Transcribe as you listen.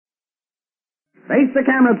Face the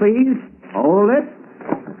camera, please. Hold it.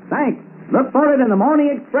 Thanks. Look for it in the Morning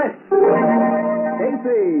Express.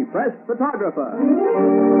 Casey, press photographer.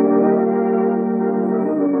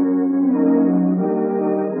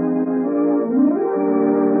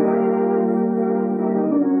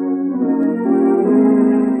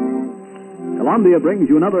 Columbia brings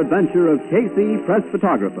you another adventure of Casey, press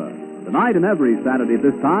photographer. Tonight and every Saturday at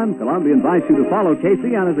this time, Columbia invites you to follow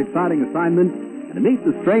Casey on his exciting assignment and to meet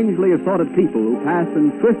the strangely assorted people who pass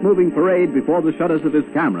in swift-moving parade before the shutters of his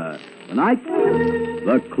camera. Tonight,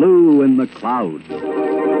 The Clue in the Clouds.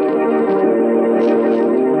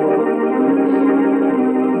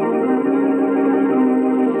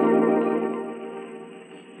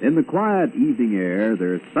 In the quiet evening air,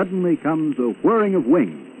 there suddenly comes a whirring of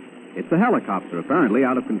wings. It's a helicopter, apparently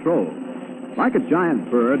out of control. Like a giant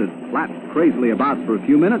bird, it flaps crazily about for a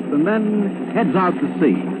few minutes and then heads out to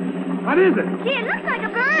sea. What is it? Gee, it looks like a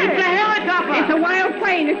bird. It's a helicopter! It's a wild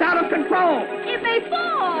plane. It's out of control. It may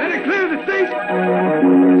fall. Let it clear the station!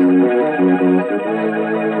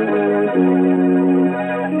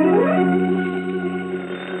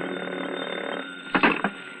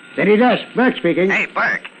 City desk, Burke speaking. Hey,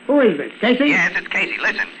 Burke. Who is this, Casey? Yes, it's Casey.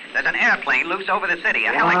 Listen, there's an airplane loose over the city,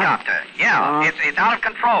 a helicopter. Yeah, it's out of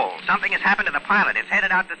control. Something has happened to the pilot. It's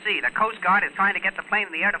headed out to sea. The Coast Guard is trying to get the plane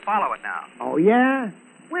in the air to follow it now. Oh, yeah?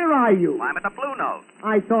 Where are you? Well, I'm at the Blue Note.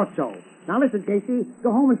 I thought so. Now, listen, Casey,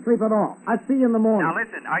 go home and sleep it off. I'll see you in the morning. Now,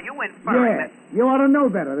 listen, are you inferring Yeah, you ought to know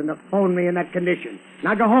better than to phone me in that condition.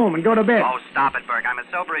 Now, go home and go to bed. Oh, stop it, Burke. I'm as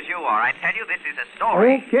sober as you are. I tell you, this is a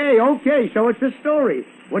story. Okay, so it's a story.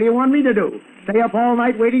 What do you want me to do? Stay up all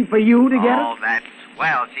night waiting for you to get Oh, it? that's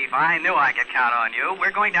swell, Chief. I knew I could count on you.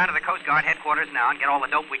 We're going down to the Coast Guard headquarters now and get all the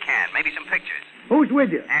dope we can. Maybe some pictures. Who's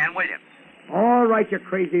with you? Ann Williams. All right, you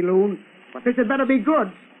crazy loon. But this had better be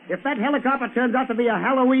good. If that helicopter turns out to be a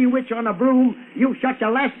Halloween witch on a broom, you shot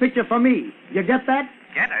your last picture for me. You get that?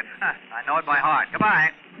 Get it? Huh, I know it by heart.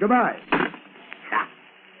 Goodbye. Goodbye. Ha.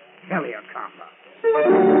 Helicopter.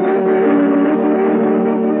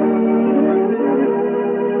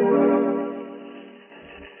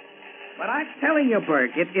 But I'm telling you,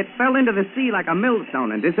 Burke, it fell into the sea like a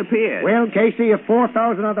millstone and disappeared. Well, Casey, if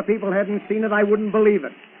 4,000 other people hadn't seen it, I wouldn't believe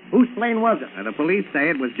it. Whose plane was it? The police say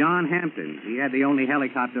it was John Hampton. He had the only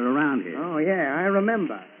helicopter around here. Oh, yeah, I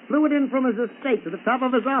remember. Flew it in from his estate to the top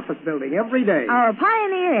of his office building every day. Our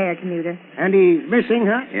pioneer air commuter. And he's missing,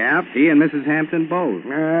 huh? Yep, he and Mrs. Hampton both.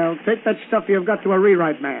 Well, take that stuff you've got to a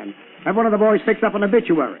rewrite man. Have one of the boys fix up an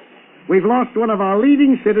obituary. We've lost one of our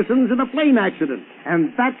leading citizens in a plane accident.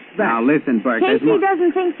 And that's that. Now, listen, Burke. there's Casey more...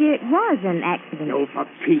 doesn't think it was an accident. Oh, for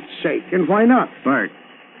Pete's sake. And why not? Burke,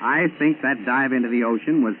 I think that dive into the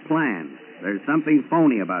ocean was planned. There's something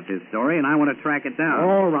phony about this story, and I want to track it down.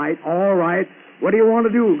 All right. What do you want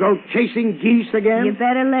to do? Go chasing geese again? You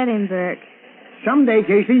better let him, Burke. Someday,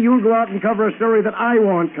 Casey, you'll go out and cover a story that I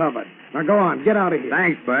want covered. Now, go on. Get out of here.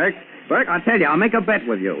 Thanks, Burke. Burke, I'll tell you, I'll make a bet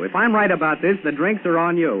with you. If I'm right about this, the drinks are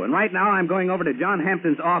on you. And right now, I'm going over to John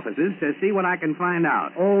Hampton's offices to see what I can find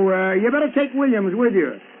out. Oh, you better take Williams with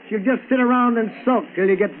you. She'll just sit around and sulk till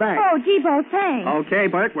you get back. Oh, Jeebo, thanks. Okay,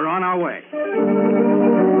 Burke, we're on our way.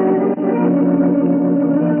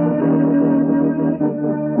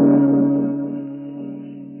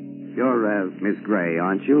 You're, Miss Gray,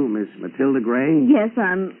 aren't you? Miss Matilda Gray? Yes,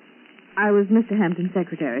 I was Mr. Hampton's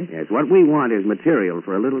secretary. Yes, what we want is material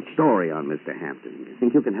for a little story on Mr. Hampton. You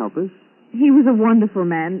think you can help us? He was a wonderful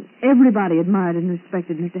man. Everybody admired and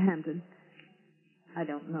respected Mr. Hampton. I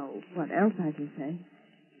don't know what else I can say.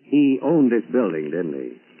 He owned this building, didn't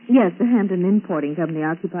he? Yes, the Hampton Importing Company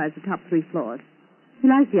occupies the top 3 floors. He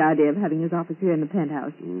liked the idea of having his office here in the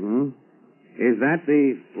penthouse. Mm-hmm. Is that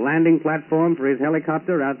the landing platform for his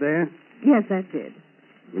helicopter out there? Yes, that's it.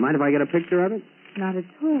 You mind if I get a picture of it? Not at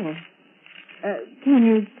all. Can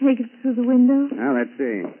you take it through the window? Well, let's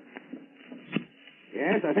see.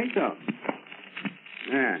 Yes, I think so.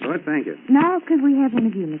 Yeah, good, thank you. Now, could we have one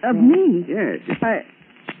of you, Miss Of Gray? me? Yes.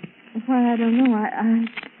 Why, I don't know. I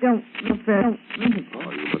don't look very...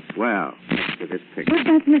 Oh, you look swell. Look at this picture. But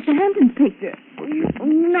that's Mr. Hampton's picture.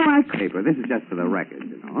 No, I couldn't. Paper, this is just for the record,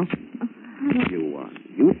 you know.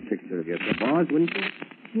 You picture of your boss, wouldn't you?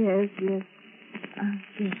 Yes. I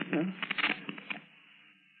guess so.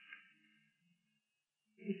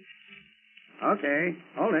 Okay,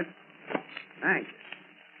 hold it. Thanks.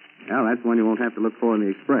 Well, that's one you won't have to look for in the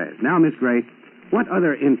Express. Now, Miss Gray, what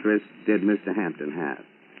other interests did Mr. Hampton have?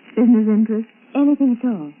 Business interest? Anything at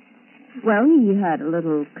all. Well, he had a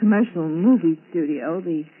little commercial movie studio,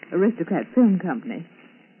 the Aristocrat Film Company.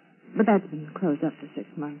 But that's been closed up for 6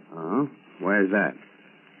 months. Oh? Where's that?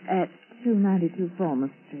 At 292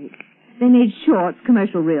 Falmouth Street. They made shorts,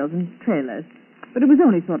 commercial reels, and trailers. But it was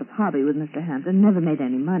only sort of hobby with Mr. Hampton. Never made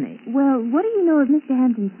any money. Well, what do you know of Mr.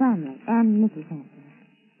 Hampton's family and Mrs. Hampton?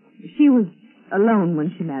 She was alone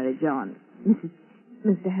when she married John,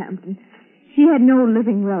 Mr. Hampton. She had no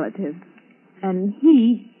living relatives. And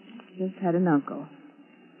he just had an uncle,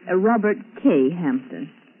 a Robert K. Hampton.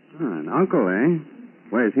 An uncle, eh?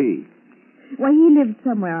 Where's he? Well, he lived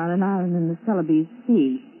somewhere on an island in the Celebes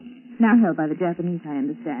Sea. Now held by the Japanese, I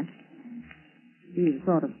understand. He was a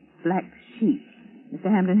sort of black sheep. Mr.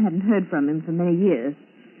 Hampton hadn't heard from him for many years.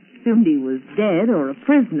 Assumed he was dead or a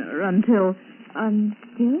prisoner until...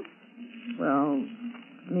 Until? Well,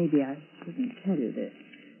 maybe I shouldn't tell you this,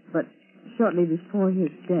 but shortly before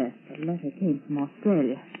his death, a letter came from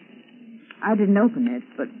Australia. I didn't open it,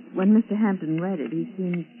 but when Mr. Hampton read it, he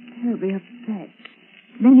seemed terribly upset.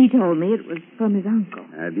 Then he told me it was from his uncle.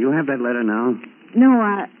 Do you have that letter now? No,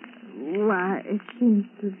 it seems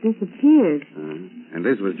to have disappeared. And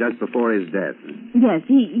this was just before his death. Yes,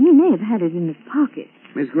 he may have had it in his pocket.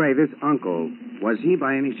 Miss Gray, this uncle, was he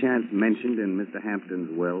by any chance mentioned in Mr. Hampton's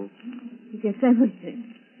will? He gets everything.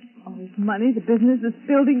 All his money, the business, the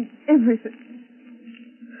building, everything.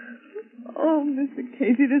 Oh, Mr.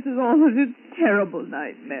 Casey, this is all a terrible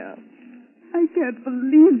nightmare. I can't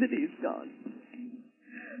believe that he's gone.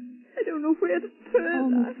 I don't know where to turn. Oh,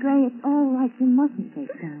 Miss Gray, it's all right. You mustn't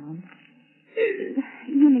break down.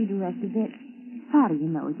 You need to rest a bit. Powder your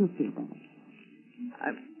nose. You'll feel better.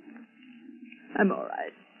 I'm all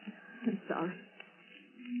right. I'm sorry.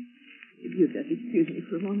 If you'll just excuse me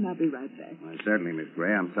for a moment, I'll be right back. Well, certainly, Miss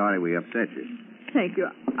Gray. I'm sorry we upset you. Thank you.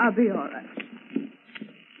 I'll be all right.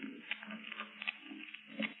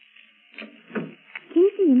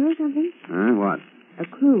 Casey, you know something? Huh? What? A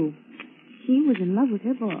clue. She was in love with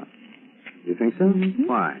her boss. You think so? Mm-hmm.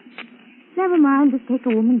 Why? Never mind. Just take a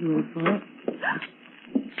woman's word for it.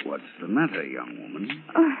 What's the matter, young woman?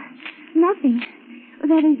 Nothing.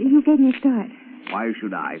 That is, you gave me a start. Why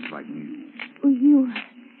should I frighten you?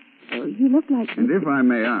 Well, you look like... And if I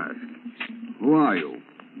may ask, who are you?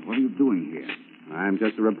 What are you doing here? I'm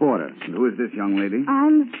just a reporter. And who is this young lady?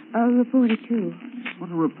 I'm a reporter, too. What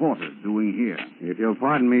are reporters doing here? If you'll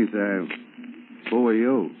pardon me, sir, who are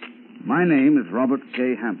you? My name is Robert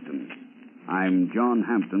K. Hampton. I'm John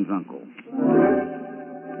Hampton's uncle.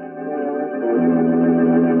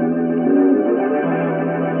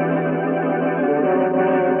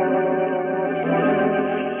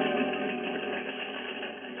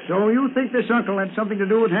 So you think this uncle had something to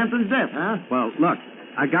do with Hampton's death, huh? Well, look,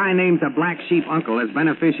 a guy names a black sheep uncle as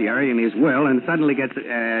beneficiary in his will and suddenly gets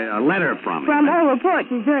a letter from him. From all reports,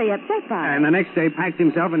 he's very upset by it. And the next day packs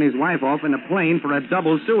himself and his wife off in a plane for a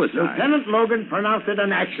double suicide. Lieutenant Logan pronounced it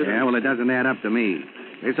an accident. Yeah, well, it doesn't add up to me.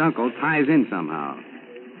 This uncle ties in somehow.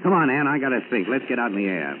 Come on, Ann, I gotta think. Let's get out in the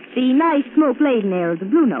air. The nice smoke-laden air of the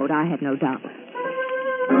Blue Note, I have no doubt.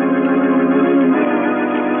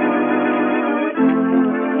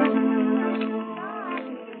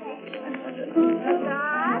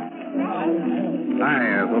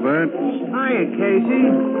 Hi, Ethelbert. Hiya, Casey.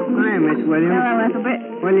 Hiya, Miss Williams. Hello,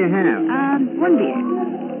 Ethelbert. What'll you have? One beer.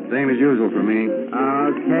 Same as usual for me.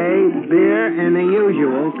 Okay, beer and the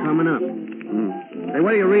usual coming up. Hey,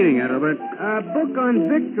 what are you reading, Ethelbert? A book on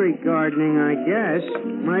victory gardening, I guess.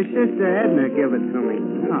 My sister Edna gave it to me.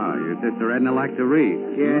 Oh, your sister Edna likes to read.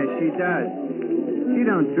 Yeah, she does. She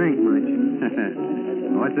don't drink much.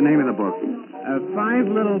 What's the name of the book? 5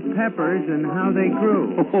 Little Peppers and How They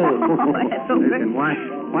Grew. Listen,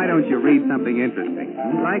 why don't you read something interesting?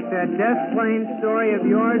 Like that death plane story of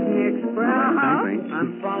yours in the Express? Something.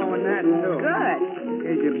 I'm following that, too. Good.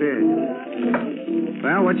 Here's your beer.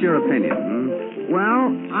 Well, what's your opinion,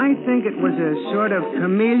 Well, I think it was a sort of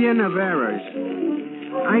chameleon of errors.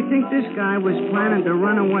 I think this guy was planning to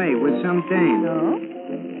run away with some dame. Oh?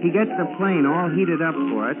 He gets the plane all heated up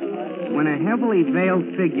for it when a heavily veiled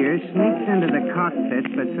figure sneaks into the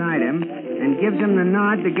cockpit beside him and gives him the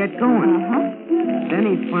nod to get going. Then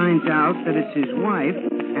he finds out that it's his wife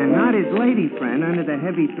and not his lady friend under the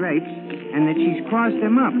heavy drapes and that she's crossed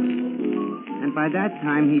him up. And by that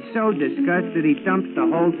time, he's so disgusted he dumps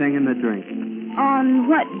the whole thing in the drink. On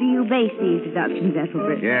what do you base these deductions,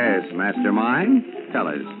 Ethelbert? Yes, mastermind. Tell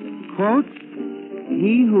us. Quote,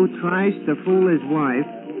 he who tries to fool his wife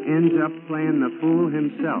ends up playing the fool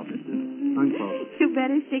himself. Unquote. You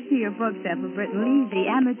better stick to your books, Ethelbert, and leave the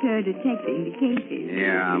amateur detecting the cases.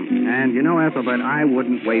 Yeah, and you know, Ethelbert, I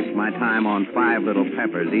wouldn't waste my time on 5 Little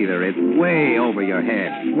Peppers either. It's way over your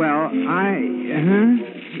head. Well, to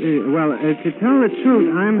tell the truth,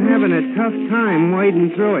 I'm having a tough time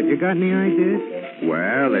wading through it. You got any ideas?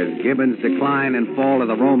 Well, there's Gibbon's Decline and Fall of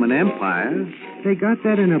the Roman Empire. They got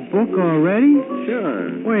that in a book already?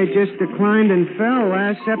 Sure. Well, it just declined and fell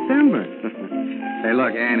last September. Hey,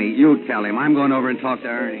 look, Annie, you tell him. I'm going over and talk to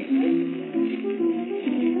Ernie.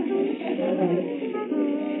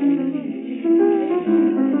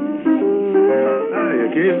 Hiya,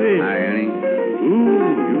 Casey. Hi, Ernie.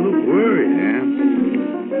 Ooh, you look worried. Yeah?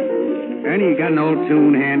 Ernie, you got an old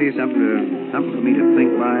tune handy? Something for me to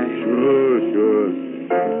think by? Sure.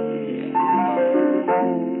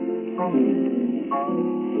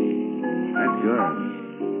 That's good.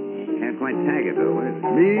 Can't quite tag it, though. Is it?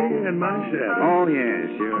 Me and my shadow. Oh, yeah,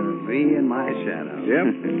 sure. Me and my shadow. Yep.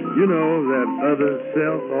 You know that other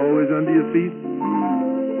self always under your feet?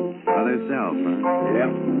 Other self, huh?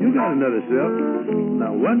 Yeah. You got another self.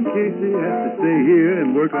 Now, one Casey has to stay here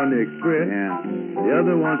and work on the express. Yeah. The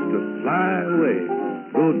other wants to fly away.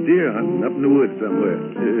 Go deer hunting up in the woods somewhere.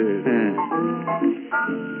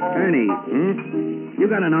 Ernie, you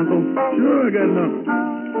got an uncle? Sure, I got an uncle.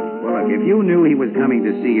 Well, look, if you knew he was coming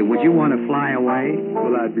to see you, would you want to fly away?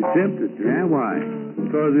 Well, I'd be tempted to. Yeah, why?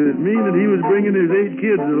 Because it'd mean that he was bringing his 8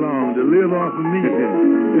 kids along to live off of me.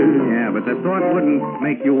 Yeah, but the thought wouldn't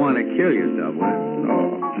make you want to kill yourself, would it?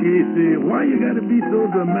 Oh, Casey, why you gotta be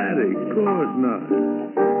so dramatic? Of course not.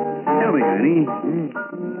 Tell me, Ernie,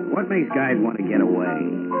 what makes guys want to get away?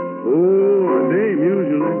 Oh, a name,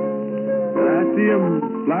 usually. But I see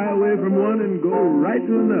them fly away from one and go right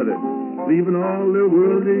to another, leaving all their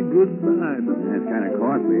worldly goods behind them. That's kind of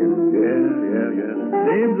costly, isn't it? Yeah.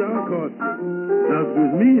 Names are costly. Now, if it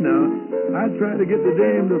was me now, I'd try to get the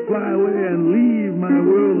dame to fly away and leave my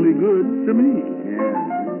worldly goods to me.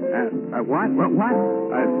 Yeah. What?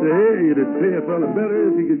 I say it'd pay a fella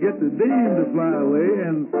better if he could get the dame to fly away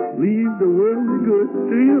and leave the worldly goods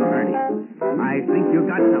to you. Ernie, I think you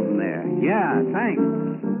got something there. Yeah, thanks.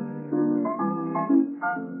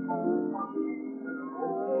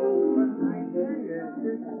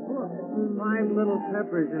 Five Little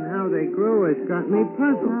Peppers and How They Grew has got me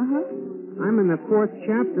puzzled. I'm in the 4th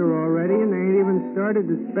chapter already, and they ain't even started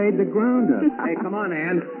to spade the ground up. Hey, come on,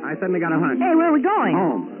 Ann. I suddenly got a hunch. Hey, where are we going?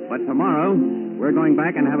 Home. But tomorrow, we're going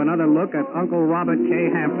back and have another look at Uncle Robert K.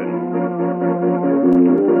 Hampton.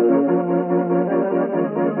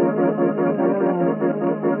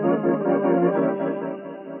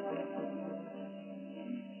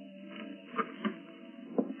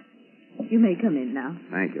 You may come in now.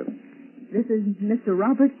 Thank you. This is Mr.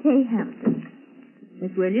 Robert K. Hampton.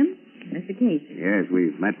 Miss Williams, Mr. Casey. Yes,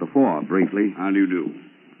 we've met before, briefly. How do you do?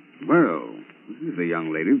 Well, this is the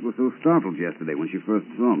young lady who was so startled yesterday when she first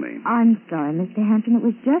saw me. I'm sorry, Mr. Hampton. It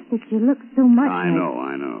was just that you looked so much I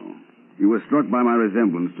know. You were struck by my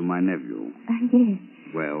resemblance to my nephew. Yes.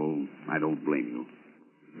 Well, I don't blame you.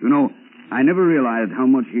 You know, I never realized how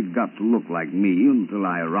much he'd got to look like me until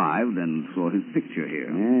I arrived and saw his picture here.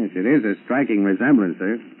 Yes, it is a striking resemblance,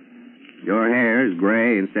 sir. Your hair is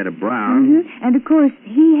gray instead of brown. Mm-hmm. And, of course,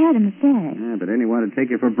 he had a mustache. Yeah, but then he wanted to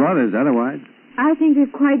take you for brothers otherwise. I think they're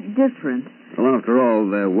quite different. Well, after all,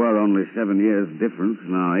 there were only 7 years difference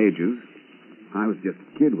in our ages. I was just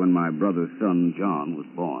a kid when my brother's son, John, was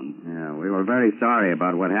born. Yeah, we were very sorry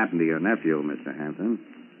about what happened to your nephew, Mr. Hampton.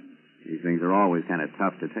 These things are always kind of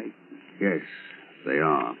tough to take. Yes, they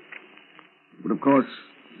are. But, of course,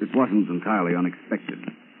 it wasn't entirely unexpected.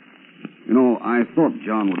 You know, I thought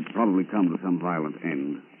John would probably come to some violent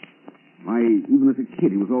end. Why, even as a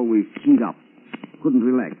kid, he was always keyed up. Couldn't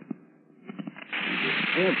relax.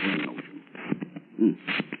 Airplane notion.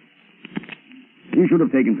 He should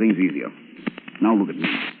have taken things easier. Now look at me.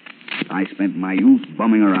 I spent my youth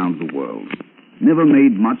bumming around the world. Never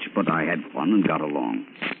made much, but I had fun and got along.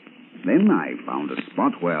 Then I found a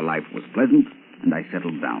spot where life was pleasant, and I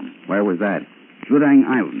settled down. Where was that? Shurang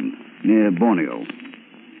Island, near Borneo.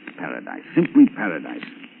 Paradise. Simply paradise.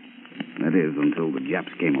 That is, until the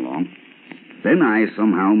Japs came along. Then I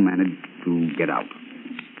somehow managed to get out.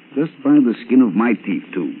 Just by the skin of my teeth,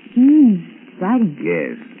 too. Exciting.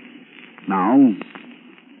 Yes. Now,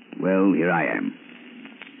 well, here I am.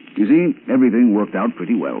 You see, everything worked out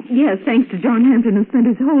pretty well. Yes, thanks to John Hampton, who spent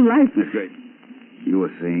his whole life... That's great. You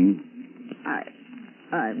were saying?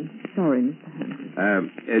 I'm sorry, Mr.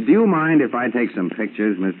 Hampton. Do you mind if I take some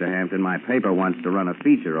pictures, Mr. Hampton? My paper wants to run a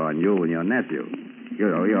feature on you and your nephew. You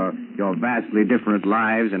know, your vastly different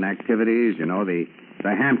lives and activities. You know, the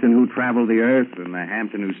Hampton who traveled the earth and the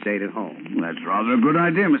Hampton who stayed at home. That's rather a good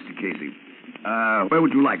idea, Mr. Casey. Where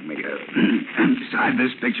would you like me? Beside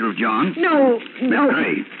this picture of John? No.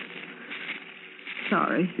 Hey.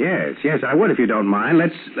 Sorry. Yes, I would if you don't mind.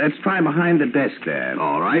 Let's try behind the desk there.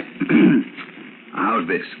 All right. How's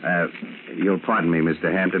this? You'll pardon me,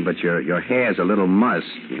 Mr. Hampton, but your hair's a little mussed.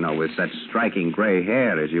 You know, with such striking gray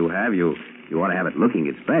hair as you have, you ought to have it looking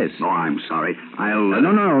its best. Oh, I'm sorry. I'll...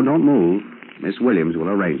 No, don't move. Miss Williams will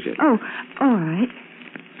arrange it. Oh, all right.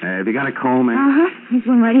 Have you got a comb, Ann? Uh-huh. There's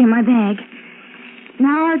one right here in my bag.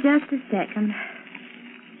 Now, just a second.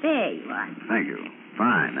 There you are. Thank you.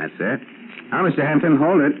 Fine, that's it. Now, Mr. Hampton,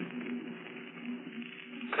 hold it.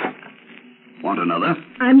 Want another?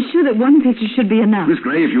 I'm sure that one picture should be enough. Miss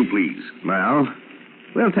Gray, if you please. Well,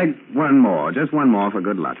 we'll take one more, just one more for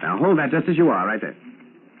good luck. Now, hold that just as you are, right there.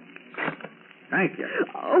 Thank you.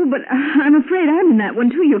 Oh, but I'm afraid I'm in that one,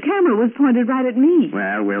 too. Your camera was pointed right at me.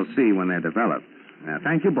 Well, we'll see when they're developed. Now,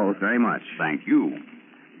 thank you both very much. Thank you.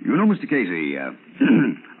 You know, Mr. Casey,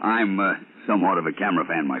 I'm somewhat of a camera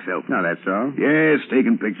fan myself. No, that's so? Yes,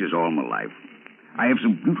 taken pictures all my life. I have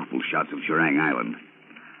some beautiful shots of Shirang Island.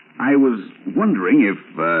 I was wondering if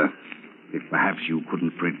perhaps you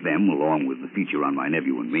couldn't print them along with the feature on my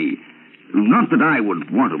nephew and me. Not that I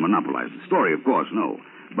would want to monopolize the story, of course, no.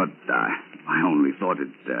 But I only thought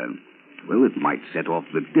it might set off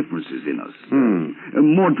the differences in us.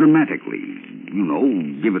 More dramatically. You know,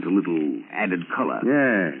 give it a little added color.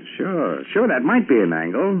 Yeah, sure. Sure, that might be an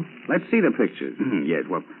angle. Let's see the pictures. Yes,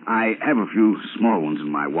 well, I have a few small ones in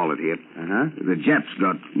my wallet here. Uh-huh. The Japs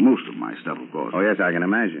got most of my stuff, of course. Oh, yes, I can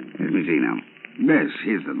imagine. Let me see now. Yes,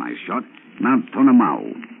 here's the nice shot. Mount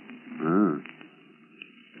Tonamau. Oh.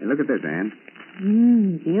 Hey, look at this, Ann.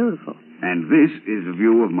 Beautiful. And this is a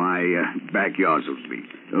view of my backyard, so to speak,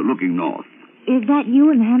 looking north. Is that you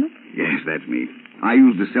in the hammock? Yes, that's me. I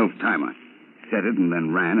used a self-timer. Set it and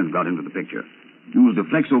then ran and got into the picture. Used a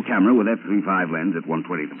flexo camera with f3.5 lens at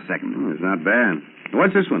 1/20th of a second. Oh, it's not bad.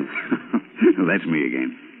 What's this one? That's me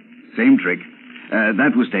again. Same trick.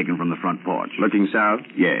 That was taken from the front porch. Looking south?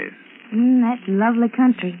 Yes. That's lovely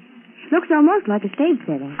country. Looks almost like a stage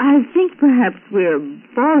setting. I think perhaps we're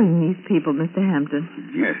boring these people, Mr. Hampton.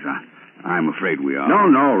 Yes, I'm afraid we are.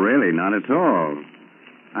 No, really, not at all.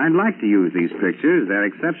 I'd like to use these pictures. They're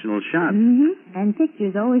exceptional shots. And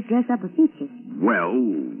pictures always dress up a feature. Well,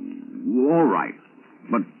 all right.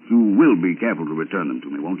 But you will be careful to return them to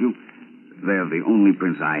me, won't you? They're the only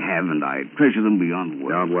prints I have, and I treasure them beyond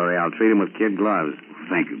words. Don't worry, I'll treat them with kid gloves.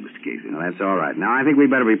 Thank you, Mr. Casey. Well, that's all right. Now, I think we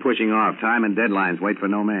better be pushing off. Time and deadlines wait for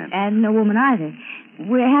no man. And no woman either.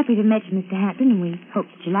 We're happy to meet you, Mr. Hampton, and we hope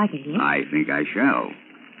that you like it here. I think I shall.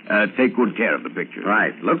 Take good care of the picture.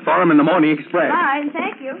 Right. Look for him in the Morning Express. Fine,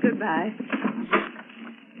 thank you. Goodbye.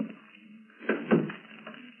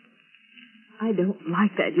 I don't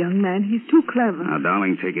like that young man. He's too clever. Now,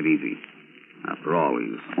 darling, take it easy. After all,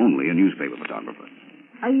 he's only a newspaper photographer.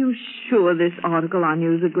 Are you sure this article on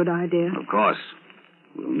you is a good idea? Of course.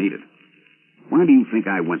 We'll need it. Why do you think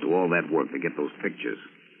I went to all that work to get those pictures?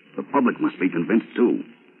 The public must be convinced, too.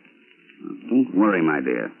 Now, don't worry, my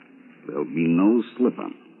dear. There'll be no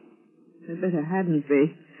slip-up. There better hadn't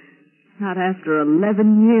be. Not after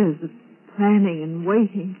 11 years of planning and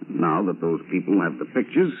waiting. Now that those people have the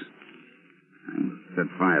pictures, I'll set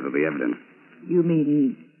fire to the evidence. You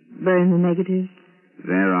mean burn the negatives?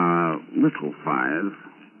 There are little fires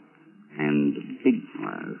and big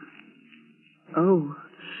fires. Oh.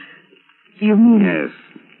 You mean... Yes.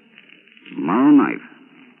 Tomorrow night,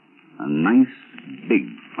 a nice big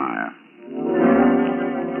fire.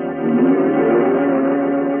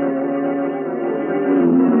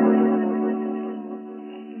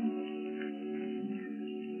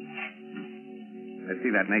 Let's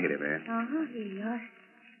see that negative, eh? Here you are.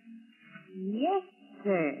 Yes,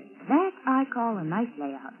 sir. That I call a nice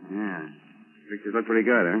layout. Yeah. Pictures look pretty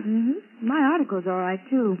good, huh? My article's all right,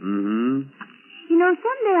 too. Mm-hmm. You know,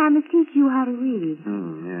 someday I must teach you how to read.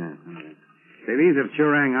 Oh, yeah. Say, these of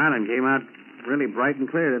Churang Island came out really bright and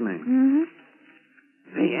clear, didn't they?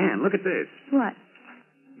 Hey, Ann, look at this. What?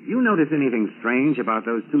 You notice anything strange about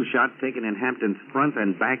those two shots taken in Hampton's front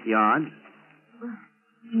and backyard?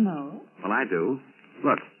 No. Well, I do.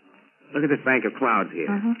 Look. Look at this bank of clouds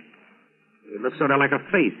here. It looks sort of like a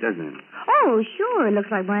face, doesn't it? Oh, sure. It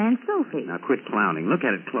looks like my Aunt Sophie. Now, quit clowning. Look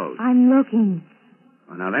at it close. I'm looking.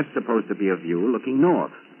 Well, now, that's supposed to be a view looking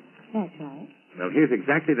north. That's right. Well, here's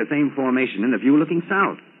exactly the same formation in the view looking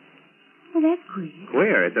south. Well, that's queer.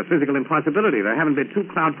 Queer. It's a physical impossibility. There haven't been two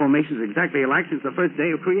cloud formations exactly alike since the first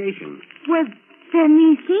day of creation. Well, then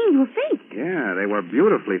these scenes were fake. Yeah, they were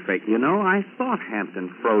beautifully fake. You know, I thought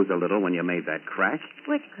Hampton froze a little when you made that crack.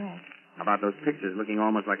 Which crack? About those pictures looking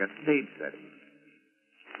almost like a stage setting.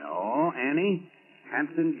 No, Annie,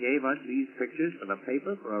 Hampton gave us these pictures for the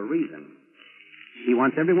paper for a reason. He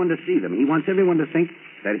wants everyone to see them. He wants everyone to think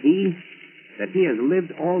that he has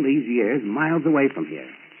lived all these years miles away from here.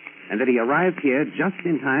 and that he arrived here just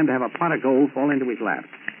in time to have a pot of gold fall into his lap.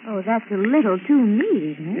 Oh, that's a little too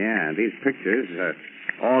neat, isn't it? Yeah, these pictures are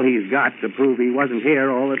all he's got to prove he wasn't here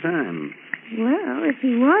all the time. Well, if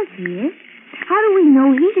he was here, how do we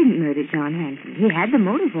know he didn't murder John Hampton? He had the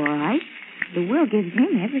motive, all right. The will gives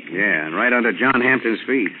him everything. Yeah, and right under John Hampton's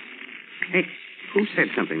feet. Hey, who said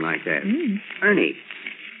something like that? Ernie.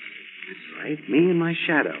 That's right, me and my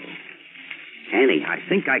shadow. Annie, I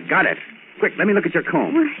think I got it. Quick, let me look at your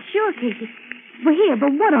comb. Well, sure, Casey. Well, here,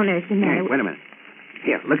 but what on earth's the matter? Hey, wait a minute.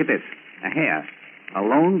 Here, look at this. A hair. A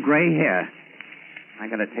lone gray hair. I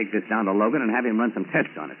gotta take this down to Logan and have him run some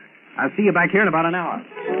tests on it. I'll see you back here in about an hour.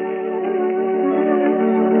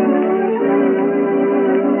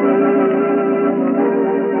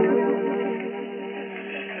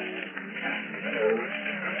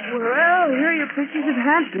 Well, here are your pictures of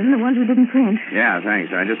Hampton, the ones we didn't print. Yeah,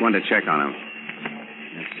 thanks. I just wanted to check on him.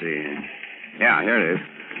 Let's see. Yeah, here it is.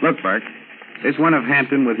 Look, Bert. This one of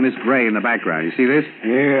Hampton with Miss Gray in the background. You see this?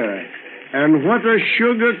 Yeah. And what a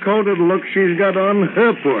sugar-coated look she's got on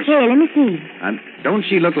her porch. Here, let me see. Don't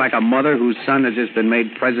she look like a mother whose son has just been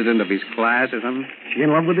made president of his class or something? She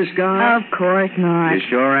in love with this guy? Of course not. You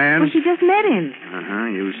sure, Ann? Well, she just met him. Uh-huh.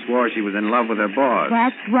 You swore she was in love with her boss.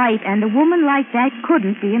 That's right, and a woman like that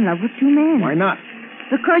couldn't be in love with two men. Why not?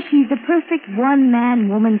 Because she's the perfect one-man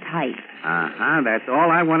woman type. Uh-huh. That's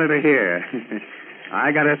all I wanted to hear.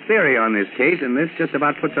 I got a theory on this case, and this just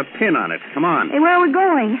about puts a pin on it. Come on. Hey, where are we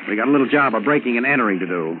going? We got a little job of breaking and entering to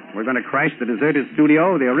do. We're going to crash the deserted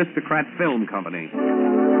studio of the Aristocrat Film Company.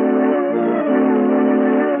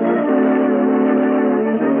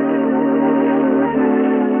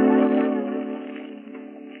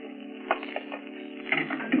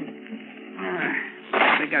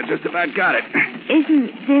 I think I just about got it. Isn't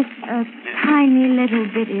this a tiny little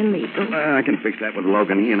bit illegal? I can fix that with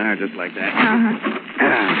Logan. He and I are just like that.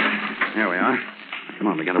 There we are. Come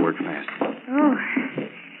on, we got to work fast. Oh,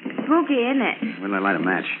 spooky, isn't it? Where did I light a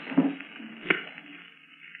match?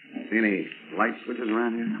 See any light switches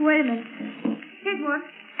around here? Wait a minute. Here's one.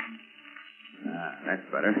 That's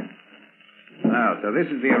better. Oh, so this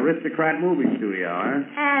is the Aristocrat Movie Studio, huh?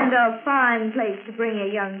 And a fine place to bring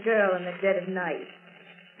a young girl in the dead of night.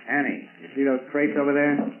 Annie, you see those crates over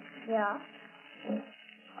there? Yeah.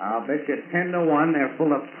 I'll bet you 10 to 1 they're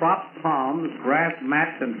full of prop palms, grass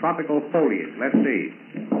mats, and tropical foliage. Let's see.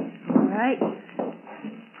 All right.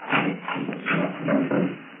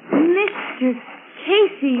 Mr.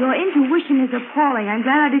 Casey, your intuition is appalling. I'm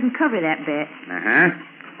glad I didn't cover that bit. Uh-huh.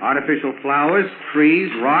 Artificial flowers,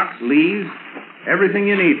 trees, rocks, leaves, everything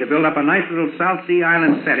you need to build up a nice little South Sea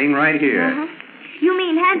Island setting right here. Uh-huh. You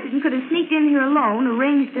mean Hampton could have sneaked in here alone,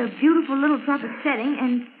 arranged a beautiful little tropic setting,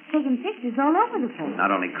 and taken pictures all over the place?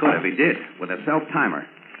 Not only could have, he did, with a self-timer.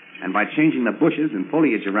 And by changing the bushes and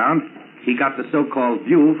foliage around, he got the so-called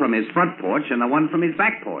view from his front porch and the one from his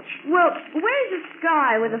back porch. Well, where's the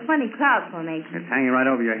sky with a funny cloud formation? It's hanging right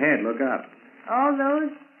over your head. Look up. All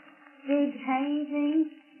those big hanging things?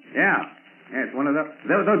 Yeah. Yeah, it's one of those.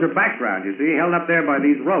 Those are backgrounds, you see, held up there by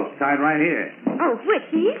these ropes tied right here. Oh, which,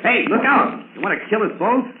 these? Hey, look out! You want to kill us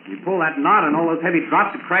both? You pull that knot and all those heavy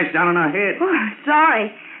drops will crash down on our heads. Oh,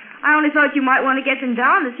 sorry. I only thought you might want to get them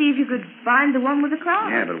down to see if you could find the one with the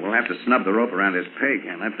cloud. Yeah, but we'll have to snub the rope around this peg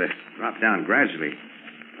and have to drop down gradually.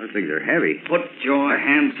 Those things are heavy. Put your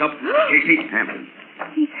hands up, Casey. Hampton.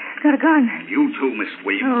 He's got a gun. You too, Miss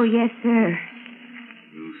Williams. Oh, yes, sir.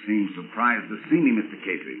 You seem surprised to see me, Mr.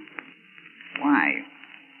 Casey. Why?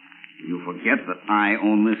 You forget that I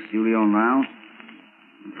own this studio now?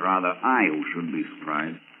 It's rather I who should be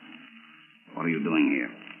surprised. What are you doing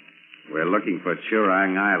here? We're looking for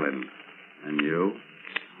Churang Island. And you?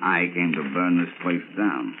 I came to burn this place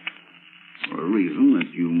down. For a reason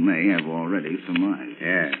that you may have already surmised.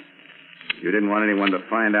 Yeah. You didn't want anyone to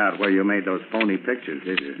find out where you made those phony pictures,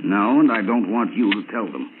 did you? No, and I don't want you to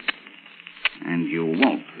tell them. And you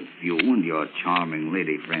won't if you and your charming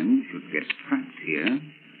lady friend should get trapped here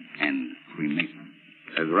and cremated.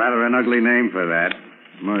 There's rather an ugly name for that.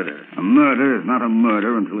 Murder. A murder is not a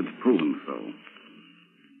murder until it's proven so.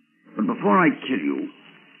 But before I kill you,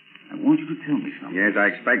 I want you to tell me something. Yes,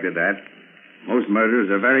 I expected that. Most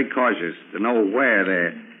murderers are very cautious to know where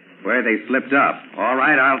they slipped up. All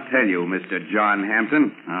right, I'll tell you, Mr. John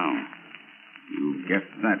Hampton. Oh. You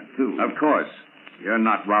guessed that, too. Of course. You're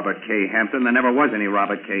not Robert K. Hampton. There never was any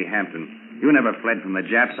Robert K. Hampton. You never fled from the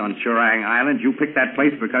Japs on Churang Island. You picked that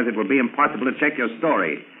place because it would be impossible to check your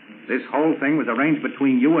story. This whole thing was arranged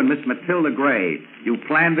between you and Miss Matilda Gray. You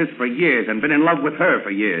planned this for years and been in love with her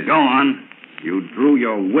for years. Go on. You drew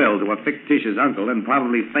your will to a fictitious uncle and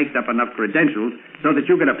probably faked up enough credentials so that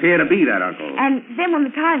you could appear to be that uncle. And then when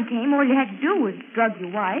the time came, all you had to do was drug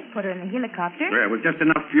your wife, put her in a helicopter. Well, it was just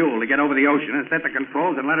enough fuel to get over the ocean and set the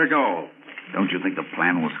controls and let her go. Don't you think the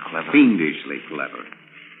plan was clever? Fiendishly clever.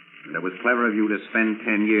 And it was clever of you to spend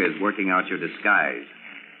 10 years working out your disguise.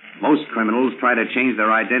 Most criminals try to change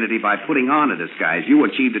their identity by putting on a disguise. You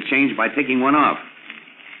achieved a change by taking one off.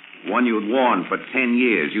 One you'd worn for 10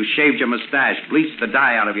 years. You shaved your mustache, bleached the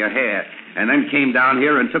dye out of your hair, and then came down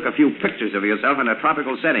here and took a few pictures of yourself in a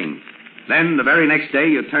tropical setting. Then, the very next day,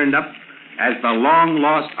 you turned up as the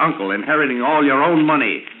long-lost uncle, inheriting all your own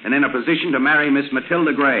money and in a position to marry Miss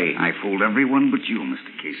Matilda Gray. I fooled everyone but you,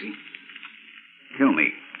 Mr. Casey. Tell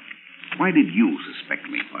me, why did you suspect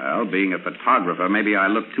me? Well, being a photographer, maybe I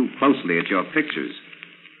looked too closely at your pictures.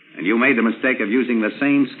 And you made the mistake of using the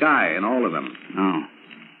same sky in all of them. Oh.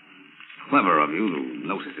 Clever of you to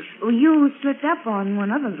notice it. Well, you slipped up on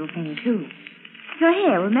one other little thing, too. Your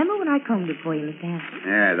hair. Remember when I combed it for you, Mr. Hampton?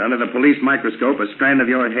 Yes, under the police microscope, a strand of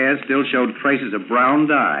your hair still showed traces of brown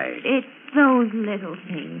dye. It's those little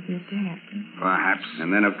things, Mr. Hampton. Perhaps.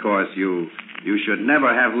 And then, of course, you should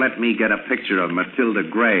never have let me get a picture of Matilda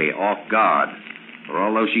Gray off guard. For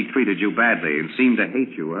although she treated you badly and seemed to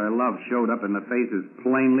hate you, her love showed up in the face as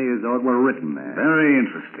plainly as though it were written there. Very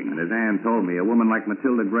interesting. And as Anne told me, a woman like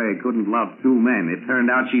Matilda Gray couldn't love two men. It turned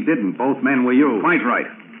out she didn't. Both men were you. Quite right.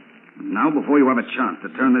 Now, before you have a chance to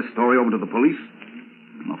turn this story over to the police,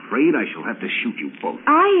 I'm afraid I shall have to shoot you both.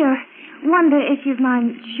 I wonder if you'd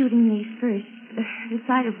mind shooting me first. The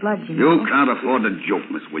sight of blood, you know. You can't afford to joke,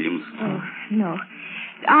 Miss Williams. Oh, no.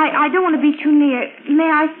 I don't want to be too near. May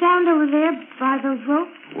I stand over there by those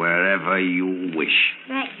ropes? Wherever you wish.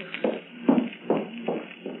 Thank you.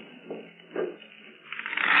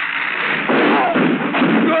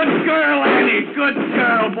 Good girl, Annie. Good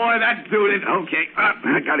girl. Boy, that dude is... Okay,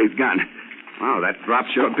 I got his gun. Wow, that drop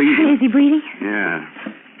sure beat him. Is he breathing? Yeah.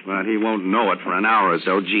 But he won't know it for an hour or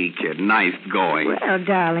so. Gee, kid, nice going. Well,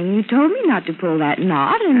 darling, you told me not to pull that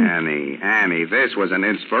knot and... Annie, this was an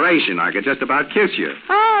inspiration. I could just about kiss you.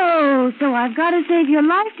 Oh, so I've got to save your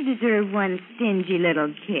life to deserve one stingy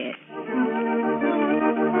little kiss.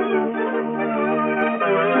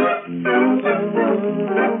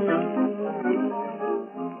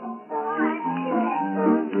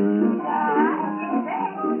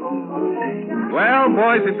 Well,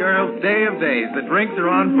 boys and girls, day of days. The drinks are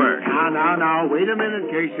on first. Now, wait a minute,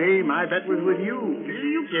 Casey. My bet was with you.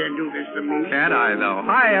 You can't do this to me. Can't I, though?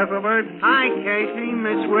 Hi, Ethelbert. Hi, Casey,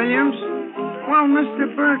 Miss Williams. Well, Mr.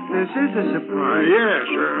 Burke, this is a surprise. Yes,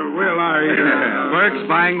 Burke's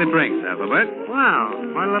buying the drinks, Ethelbert. Wow,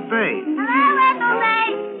 what'll it be? Hello,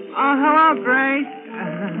 Ethelbert. Oh, hello, Grace.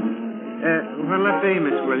 What'll it be,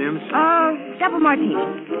 Miss Williams? Oh, double martini.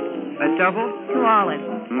 A double? 2 olives.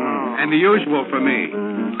 And the usual for me.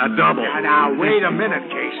 A double. Now, wait a minute,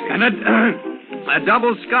 Casey. And a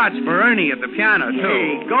double scotch for Ernie at the piano, too.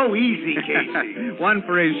 Hey, go easy, Casey. One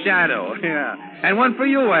for his shadow, yeah. And one for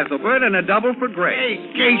you, Ethelbert, and a double for Grace. Hey,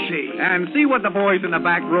 Casey. And see what the boys in the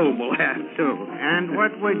back room will have, too. And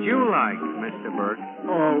what would you like, Mr. Burke?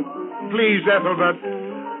 Oh, please, Ethelbert.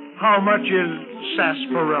 How much is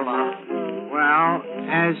sarsaparilla? Well,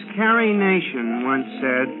 as Carrie Nation once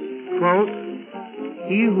said, quote,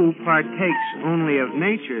 "He who partakes only of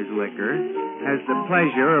nature's liquor has the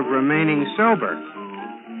pleasure of remaining sober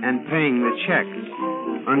and paying the checks,"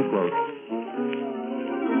 unquote.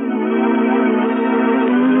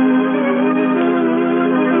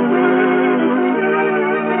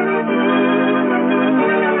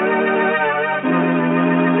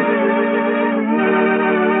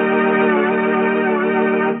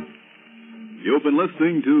 You've been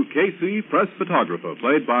listening to Casey, Press Photographer,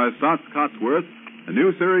 played by Stotts Cotsworth, a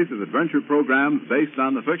new series of adventure programs based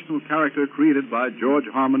on the fictional character created by George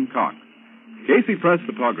Harmon Cox. Casey, Press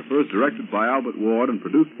Photographer is directed by Albert Ward and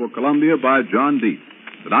produced for Columbia by John Dietz.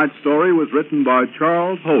 Tonight's story was written by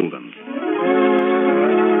Charles Holden.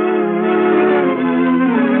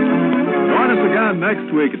 Join us again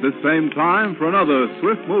next week at this same time for another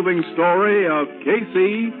swift-moving story of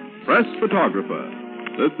Casey, Press Photographer.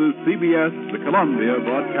 This is CBS, the Columbia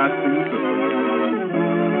Broadcasting System.